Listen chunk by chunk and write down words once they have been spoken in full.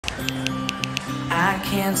I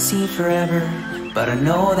can't see forever, but I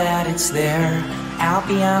know that it's there. Out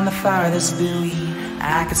beyond the farthest buoy,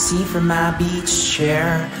 I could see from my beach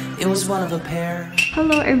chair. It was one of a pair.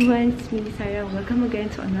 Hello everyone, it's me Sarah. Welcome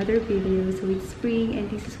again to another video. So it's spring and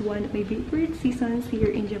this is one of my favorite seasons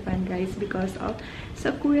here in Japan, guys, because of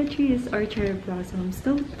Sakura trees or cherry blossoms.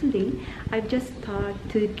 So today, I've just thought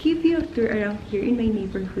to give you a tour around here in my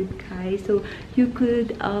neighborhood, guys. So you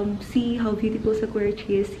could see how beautiful Sakura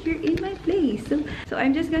tree is here in my place. So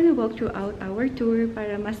I'm just gonna walk throughout our tour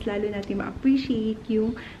para mas lalo natin ma-appreciate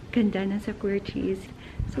yung ganda ng Sakura trees.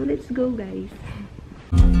 So let's go, guys.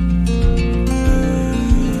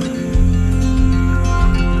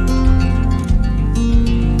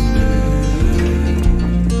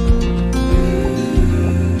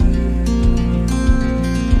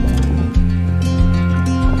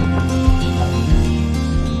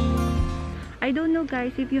 I don't know,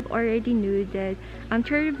 guys, if you've already knew that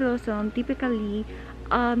cherry blossom typically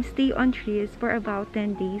stay on trees for about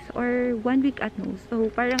 10 days or 1 week at most. So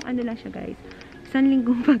parang ano lang siya, guys, isang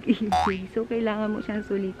linggong pag-ibig. So kailangan mo siyang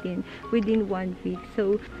sulitin within 1 week.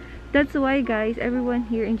 So that's why, guys, everyone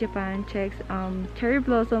here in Japan checks cherry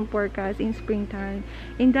blossom forecast in springtime.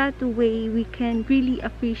 In that way, we can really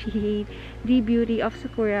appreciate the beauty of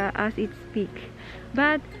Sakura as its peak.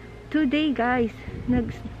 But today, guys,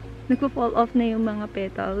 nagpo-fall off na yung mga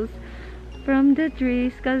petals from the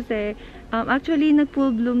trees kasi actually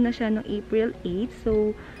nag-full bloom na siya noong April 8.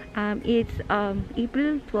 So it's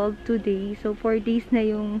April 12 today. So 4 days na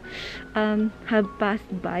yung have passed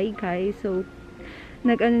by, guys. So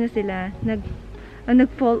nag-ano na sila,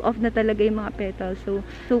 nag-fall off na talaga yung mga petals. So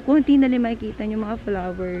konti na lang makikita yung mga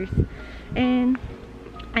flowers. And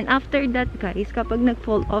after that, guys, kapag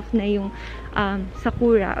nag-fall off na yung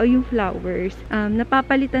sakura o yung flowers,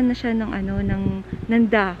 napapalitan na siya ng ng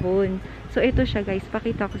dahon. So ito siya, guys,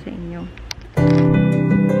 pakita ko sa inyo.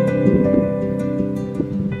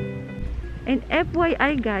 And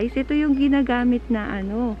FYI, guys, ito yung ginagamit na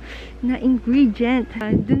na ingredient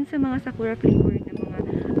dun sa mga sakura flavor na mga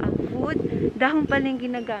food. Dahon pala yung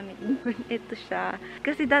ginagamit. Ito siya.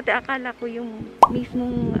 Kasi dati akala ko yung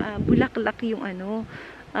mismong bulaklak yung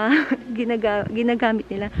ginagamit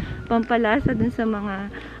nila pampalasa dun sa mga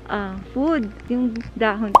food. Yung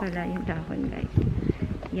dahon pala, yung dahon, guys.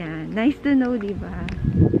 Yan, nice to know, diba?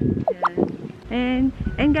 Yan.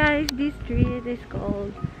 And guys, this tree is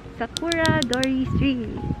called Sakura Doris tree.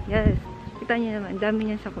 Yes, kita niyo naman, dami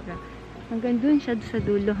niyan sakura. Hanggang dun siya sa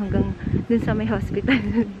dulo, hanggang dun sa may hospital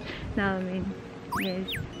namin. Yes.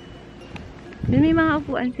 May mga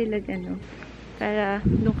upuan sila dyan, no? Para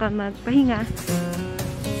dun ka magpahinga.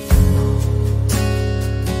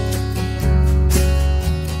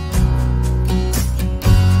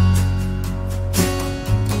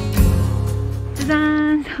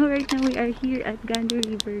 So right now we are here at Gando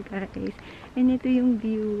River, guys, and ito yung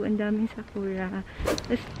view, ang daming sakura.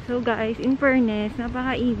 So guys, in fairness,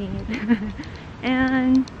 napakainit.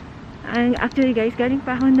 and actually, guys, galing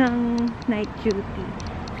pa ako ng night duty,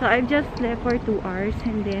 so I've just slept for 2 hours,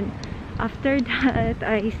 and then after that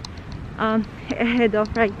I head off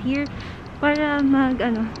right here para mag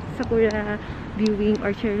sakura viewing or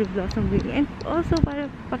cherry blossom viewing, and also para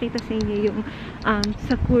pakita sa inyo yung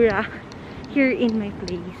sakura here in my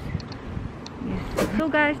place. Yes.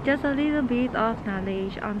 So guys, just a little bit of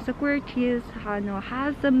knowledge. Sakura trees has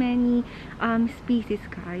so many species,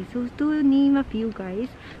 guys. So to name a few,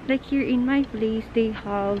 guys, like here in my place, they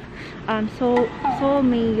have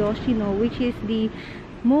Soumei Yoshino, which is the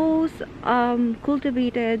most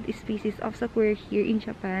cultivated species of sakura here in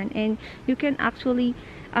Japan, and you can actually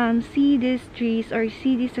see these trees or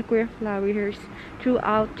see these sakura flowers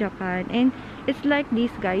throughout Japan. And it's like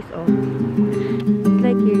this, guys. It's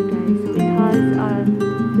like here, guys. So it has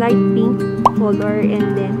light pink color,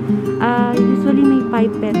 and then usually may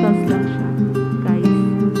 5 petals lang siya, guys.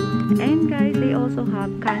 And guys, they also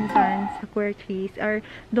have kantan sakura trees, or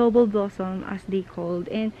double blossom as they called.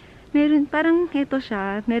 And meron, parang ito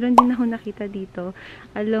siya, meron din ako nakita dito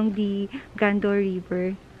along the Gando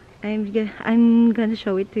River. I'm gonna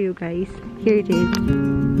show it to you, guys. Here it is.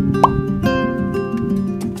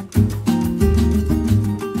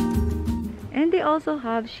 And they also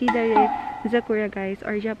have Shidare Sakura, guys,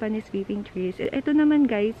 or Japanese weeping trees. Ito naman,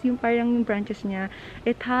 guys, yung parang yung branches niya,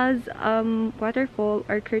 it has waterfall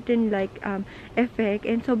or curtain-like effect,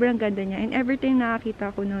 and sobrang ganda niya. And every time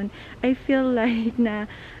nakakita ko nun, I feel like na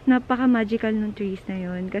napaka-magical ng trees na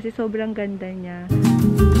yun, kasi sobrang ganda niya.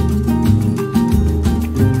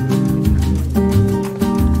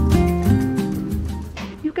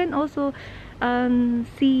 You can also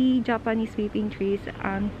see Japanese weeping trees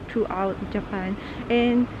throughout Japan,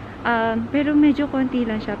 and Pero medyo konti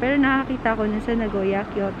lang siya. Pero nakakita ko na sa Nagoya,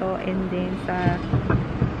 Kyoto, and then sa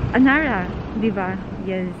Nara, di ba?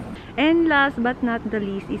 Yes. And last but not the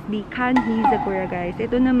least is the Kanhi Sakura, guys.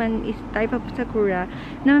 Ito naman is type of Sakura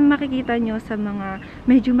na makikita nyo sa mga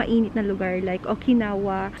medyo mainit na lugar like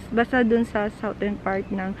Okinawa, basta dun sa southern part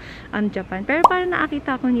ng Japan. Pero parang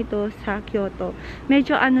nakakita ko nito sa Kyoto.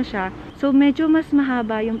 Medyo ano siya, so medyo mas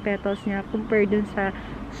mahaba yung petals niya compared dun sa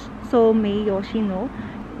Somei Yoshino.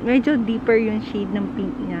 Medyo deeper yung shade ng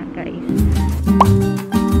pink niya, guys.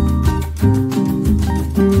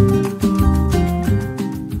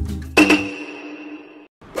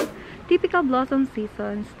 Typical blossom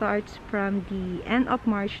season starts from the end of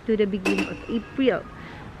March to the beginning of April.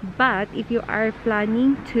 But if you are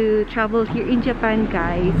planning to travel here in Japan,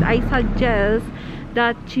 guys, I suggest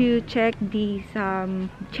that you check the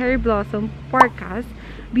cherry blossom forecast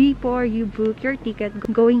before you book your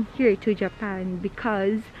ticket going here to Japan,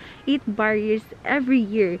 because it varies every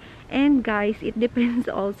year. And guys, it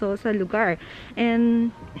depends also sa lugar.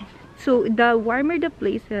 And so the warmer the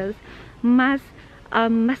places, mas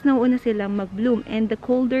nauna sila mag-bloom, and the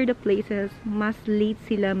colder the places, mas late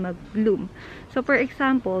sila mag-bloom. So for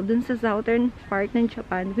example, dun sa southern part ng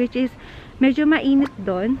Japan, which is medyo mainit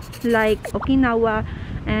doon, like Okinawa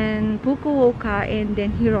and Fukuoka and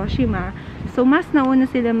then Hiroshima, so mas nauna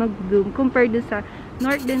sila mag-bloom compared dun sa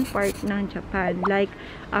northern part ng Japan, like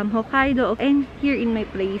Hokkaido and here in my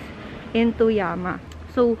place in Toyama.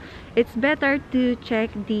 So it's better to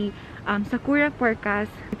check the Sakura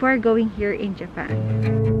forecast before going here in Japan.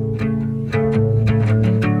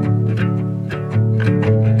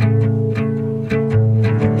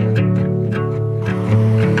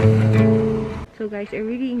 So guys, I'm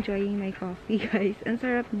really enjoying my coffee, guys. Ang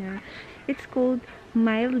sarap niya. It's called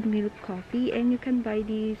mild milk coffee, and you can buy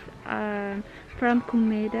this from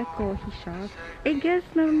Kumeda Coffee Shop. I guess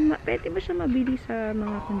na pwede ba siya mabili sa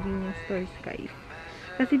mga convenience stores, guys?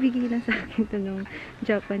 Kasi bigay lang sa akin ito nung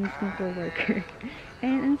Japanese kong coworker.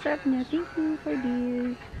 And ang sarap niya. Thank you for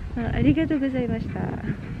this. Arigatou gozaimashita.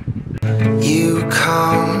 You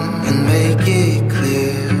come and make it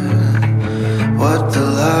clear what to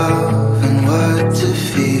love and what to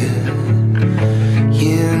fear.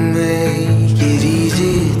 You make it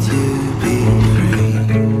easy to be free.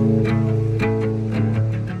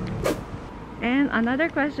 And another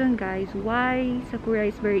question, guys, why Sakura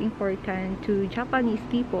is very important to Japanese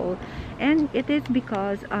people, and it is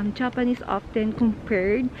because Japanese often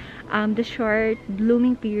compared the short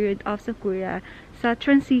blooming period of Sakura sa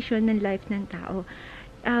transition ng life ng tao.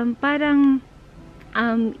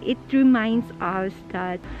 It reminds us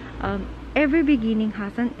that every beginning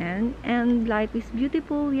has an end, and life is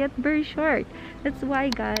beautiful yet very short. That's why,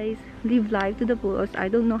 guys, live life to the fullest. I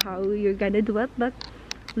don't know how you're gonna do it, but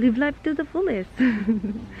live life to the fullest.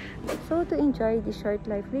 So to enjoy the short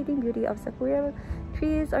life fleeting beauty of Sakura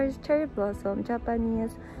trees or cherry blossom,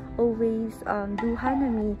 Japanese always do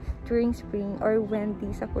hanami during spring or when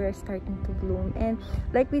the sakura is starting to bloom. And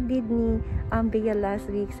like we did ni Bea last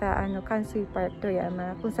week sa Kansui Park,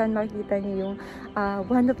 Toyama, kung saan makikita niyo yung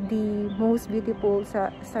one of the most beautiful sa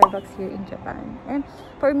Starbucks here in Japan. And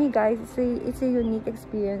for me, guys, it's a unique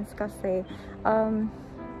experience kasi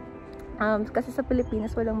kasi sa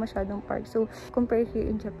Pilipinas walang masyadong park, so compare here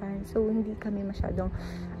in Japan, so hindi ko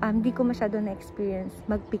masyadong na-experience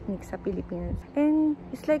mag-picnic sa Pilipinas. And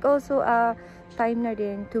it's like also a time na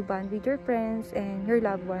rin to bond with your friends and your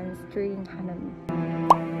loved ones during hanami.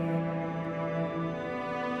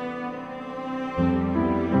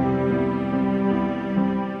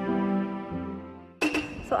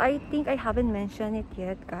 So I think I haven't mentioned it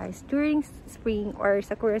yet, guys. During spring or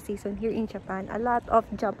Sakura season here in Japan, a lot of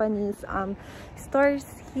Japanese stores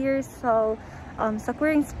here sell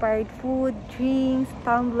Sakura-inspired food, drinks,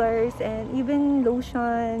 tumblers, and even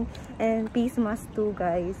lotion and face mask too,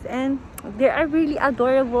 guys. And they are really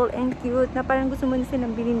adorable and cute na parang gusto mo na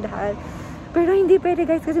silang bilhin lahat. Pero hindi pwede,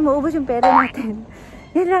 guys, kasi maubos yung pera natin.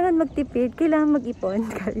 Kailangan magtipid, kailangan mag-ipon,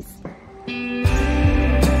 guys.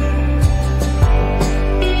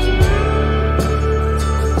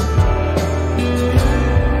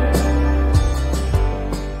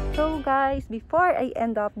 Guys, before I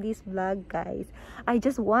end up this vlog, guys, I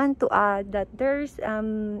just want to add that there's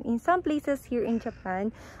in some places here in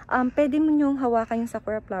Japan, pwede mo nyong hawakan yung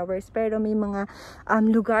sakura flowers, pero may mga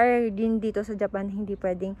lugar din dito sa Japan hindi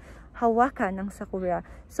pwedeng hawakan ng sakura.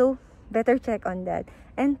 So better check on that.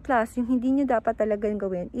 And plus, yung hindi nyo dapat talagang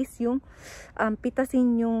gawin is yung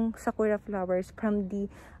pitasin yung sakura flowers from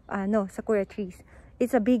the sakura trees.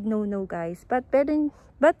 It's a big no-no, guys. But pwede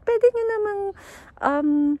nyo namang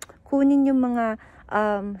kunin yung mga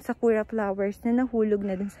sakura flowers na nahulog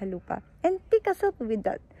na dun sa lupa. And pick us up with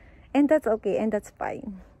that. And that's okay, and that's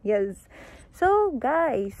fine. Yes. So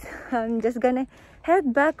guys, I'm just gonna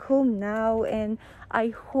head back home now, and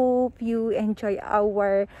I hope you enjoy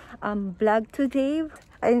our vlog today.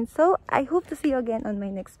 And so I hope to see you again on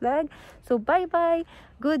my next vlog. So bye bye,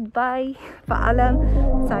 goodbye, paalam,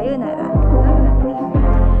 sayonara.